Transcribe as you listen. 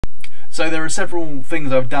So there are several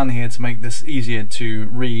things I've done here to make this easier to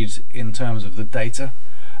read in terms of the data.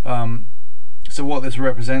 So what this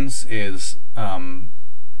represents is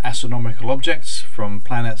astronomical objects from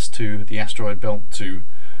planets to the asteroid belt to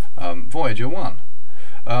Voyager 1.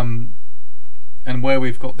 And where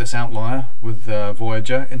we've got this outlier with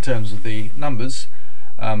Voyager in terms of the numbers,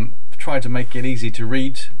 I've tried to make it easy to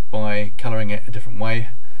read by colouring it a different way,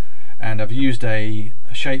 and I've used a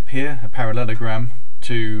shape here, a parallelogram,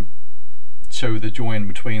 to show the join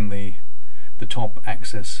between the top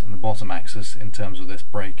axis and the bottom axis in terms of this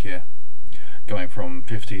break here, going from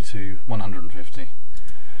 50 to 150.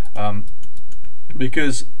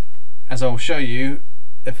 Because, as I'll show you,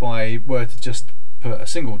 if I were to just put a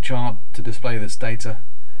single chart to display this data,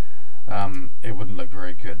 it wouldn't look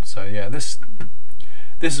very good. So yeah, this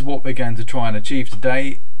is what we're going to try and achieve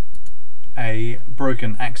today, a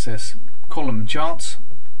broken axis column chart.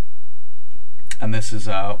 And this is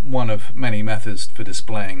one of many methods for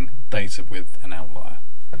displaying data with an outlier.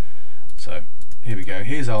 So here we go,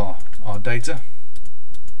 here's our data.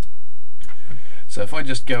 So if I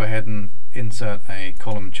just go ahead and insert a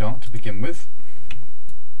column chart to begin with.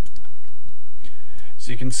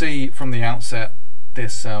 So you can see from the outset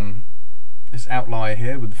this this outlier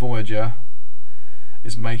here with Voyager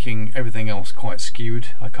is making everything else quite skewed.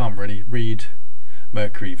 I can't really read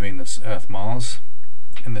Mercury, Venus, Earth, Mars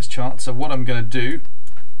in this chart. So what I'm going to do,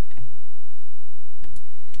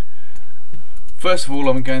 first of all,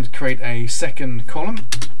 I'm going to create a second column.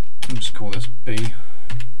 I'll just call this B,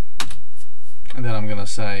 and then I'm going to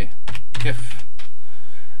say if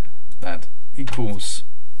that equals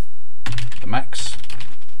the max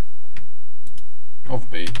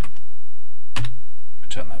of B,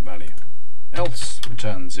 return that value, else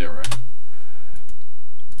return 0.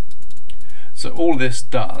 So all this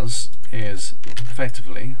does is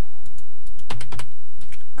effectively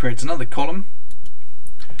creates another column.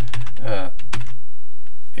 It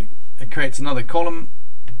creates another column,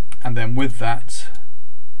 and then with that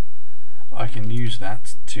I can use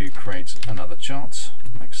that to create another chart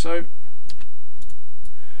like so,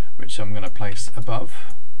 which I'm going to place above.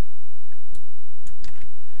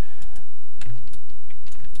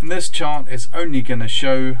 And this chart is only going to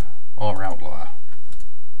show our outlier.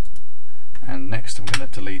 And next I'm going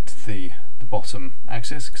to delete the bottom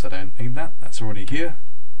axis because I don't need that, that's already here.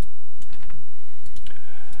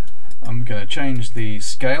 I'm going to change the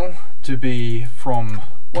scale to be from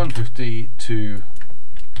 150 to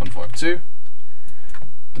 152.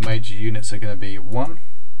 The major units are going to be 1,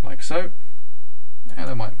 like so. And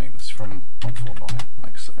I might make this from 149,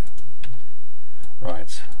 like so.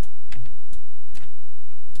 Right.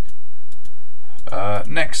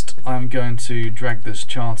 Next I'm going to drag this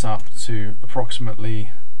chart up to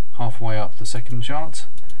approximately halfway up the second chart.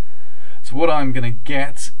 So what I'm going to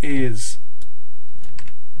get is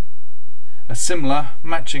a similar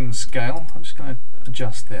matching scale. I'm just going to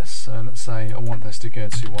adjust this. So let's say I want this to go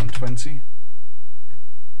to 120,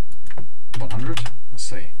 100, let's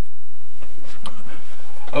see.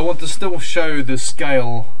 I want to still show the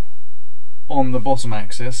scale on the bottom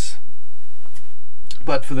axis,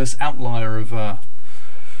 but for this outlier of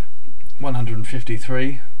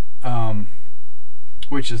 153,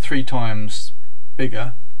 which is 3 times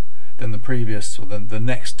bigger than the previous, or the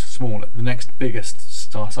next smaller, the next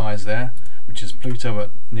biggest size there, which is Pluto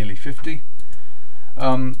at nearly 50.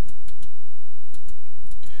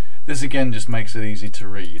 This again just makes it easy to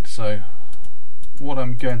read. So what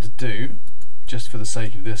I'm going to do, just for the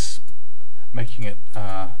sake of this, making it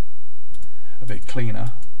a bit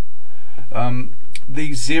cleaner,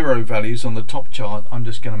 these 0 values on the top chart, I'm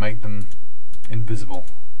just going to make them invisible.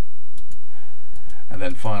 And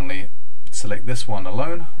then finally select this one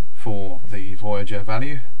alone for the Voyager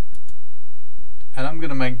value, and I'm going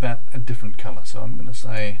to make that a different color. So I'm going to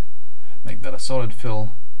say make that a solid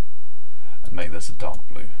fill and make this a dark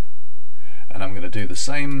blue. And I'm going to do the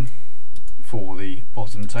same for the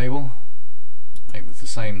bottom table, make this the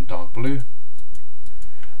same dark blue,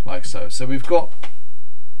 like so. So we've got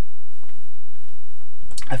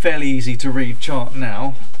a fairly easy to read chart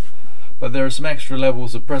now, but there are some extra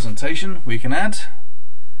levels of presentation we can add.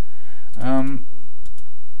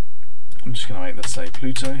 I'm just going to make this say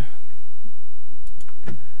Pluto.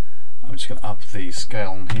 I'm just going to up the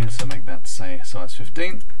scale on here, so make that say size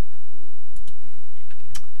 15.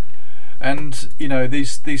 And you know,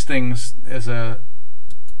 these things, there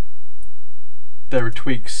are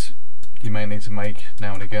tweaks you may need to make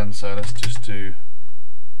now and again. So let's just do,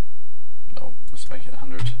 oh, let's make it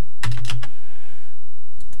 100.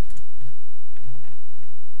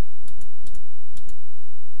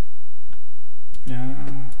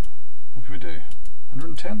 Yeah, what can we do?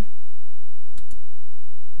 110?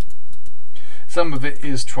 Some of it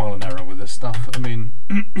is trial and error with this stuff. I mean,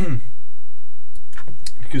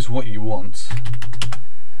 because what you want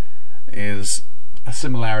is a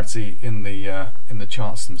similarity in the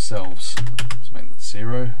charts themselves. Let's make that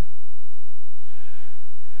 0.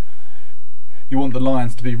 You want the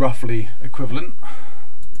lines to be roughly equivalent.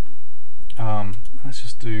 Let's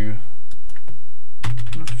just do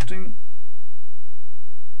 115.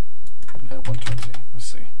 No, 120. Let's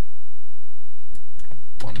see.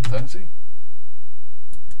 130.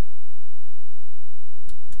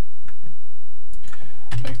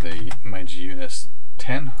 Make the major units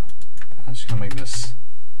 10. I'm just going to make this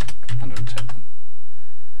 110 then.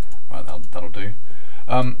 Right, that'll do.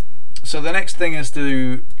 So the next thing is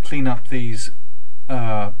to clean up these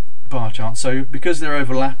bar charts. So because they're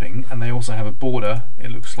overlapping and they also have a border,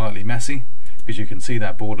 it looks slightly messy because you can see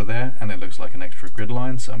that border there and it looks like an extra grid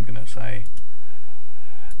line. So I'm going to say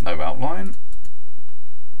no outline,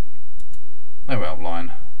 no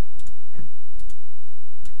outline,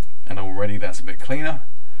 and already that's a bit cleaner.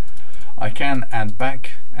 I can add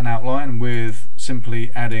back an outline with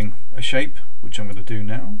simply adding a shape, which I'm going to do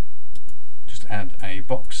now. Just add a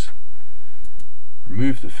box,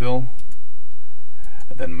 remove the fill,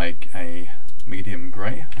 and then make a medium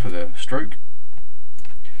grey for the stroke.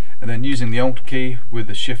 And then using the Alt key with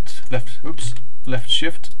the left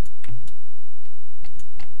shift,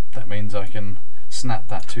 that means I can snap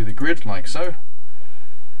that to the grid like so.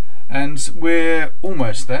 And we're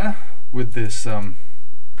almost there with this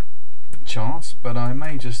chart, but I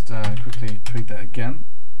may just quickly tweak that again.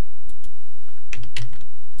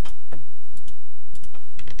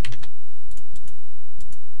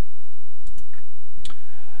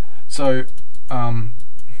 So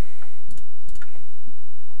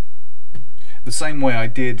the same way I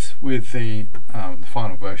did with the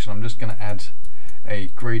final version, I'm just going to add a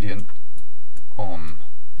gradient on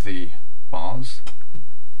the bars.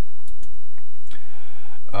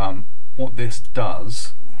 What this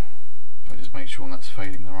does, if I just make sure that's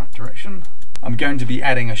fading the right direction, I'm going to be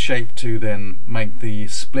adding a shape to then make the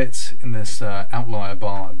splits in this outlier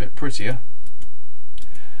bar a bit prettier.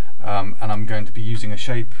 And I'm going to be using a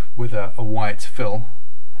shape with a white fill.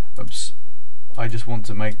 Oops, I just want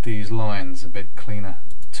to make these lines a bit cleaner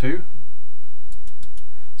too.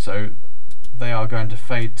 So they are going to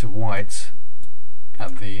fade to white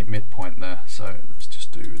at the midpoint there. So let's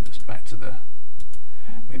just do this back to the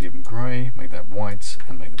medium grey, make that white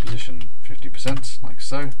and make the position 50% like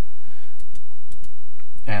so.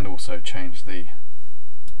 And also change the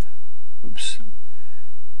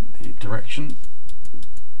direction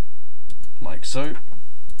like so.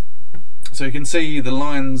 So you can see the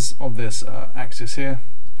lines of this axis here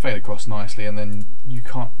fade across nicely, and then you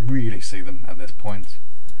can't really see them at this point,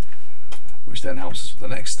 which then helps us with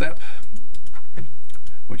the next step,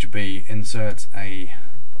 which would be insert a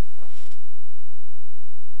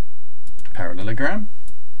parallelogram.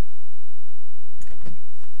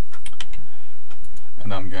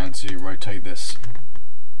 And I'm going to rotate this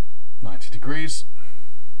 90 degrees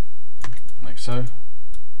like so.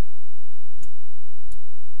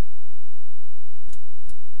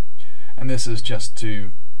 And this is just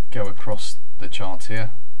to go across the chart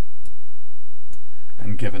here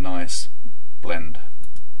and give a nice blend.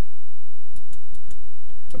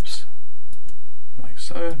 Oops, like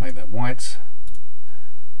so, make that white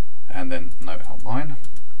and then no outline.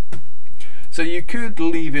 So you could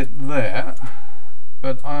leave it there,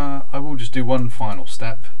 but I will just do one final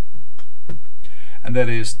step, and that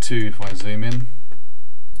is to, if I zoom in,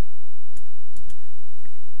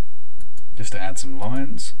 just to add some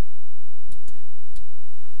lines.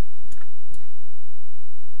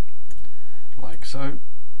 Like so,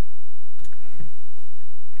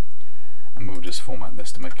 and we'll just format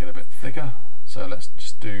this to make it a bit thicker. So let's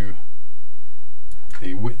just do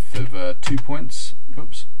the width of 2 points.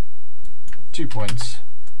 Oops, 2 points,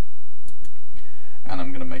 and I'm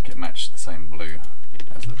going to make it match the same blue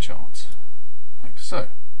as the chart, like so.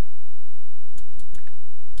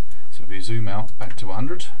 So if we zoom out back to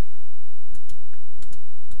 100,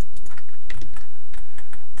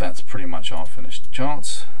 that's pretty much our finished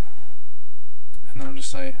chart. And then I'll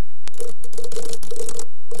just say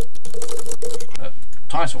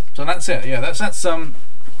title. So that's it. Yeah, that's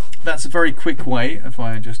a very quick way. If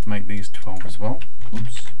I just make these 12 as well.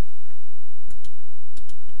 Oops.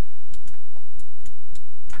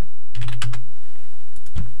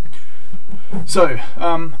 So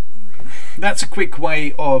that's a quick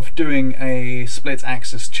way of doing a split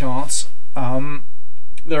axis chart.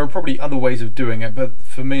 There are probably other ways of doing it, but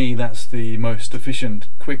for me that's the most efficient,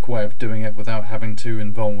 quick way of doing it without having to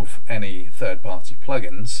involve any third-party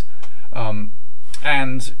plugins.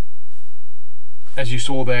 And as you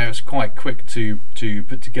saw there, it's quite quick to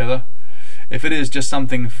put together. If it is just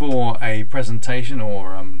something for a presentation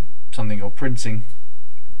or something you're printing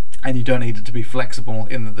and you don't need it to be flexible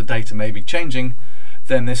in that the data may be changing,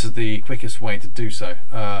 then this is the quickest way to do so.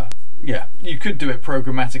 Yeah, you could do it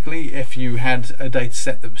programmatically if you had a data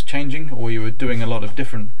set that was changing, or you were doing a lot of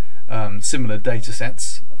different similar data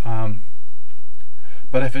sets.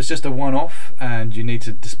 But if it's just a one-off and you need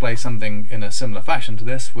to display something in a similar fashion to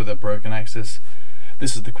this with a broken axis,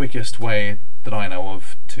 this is the quickest way that I know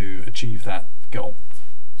of to achieve that goal.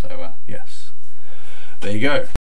 So yes, there you go.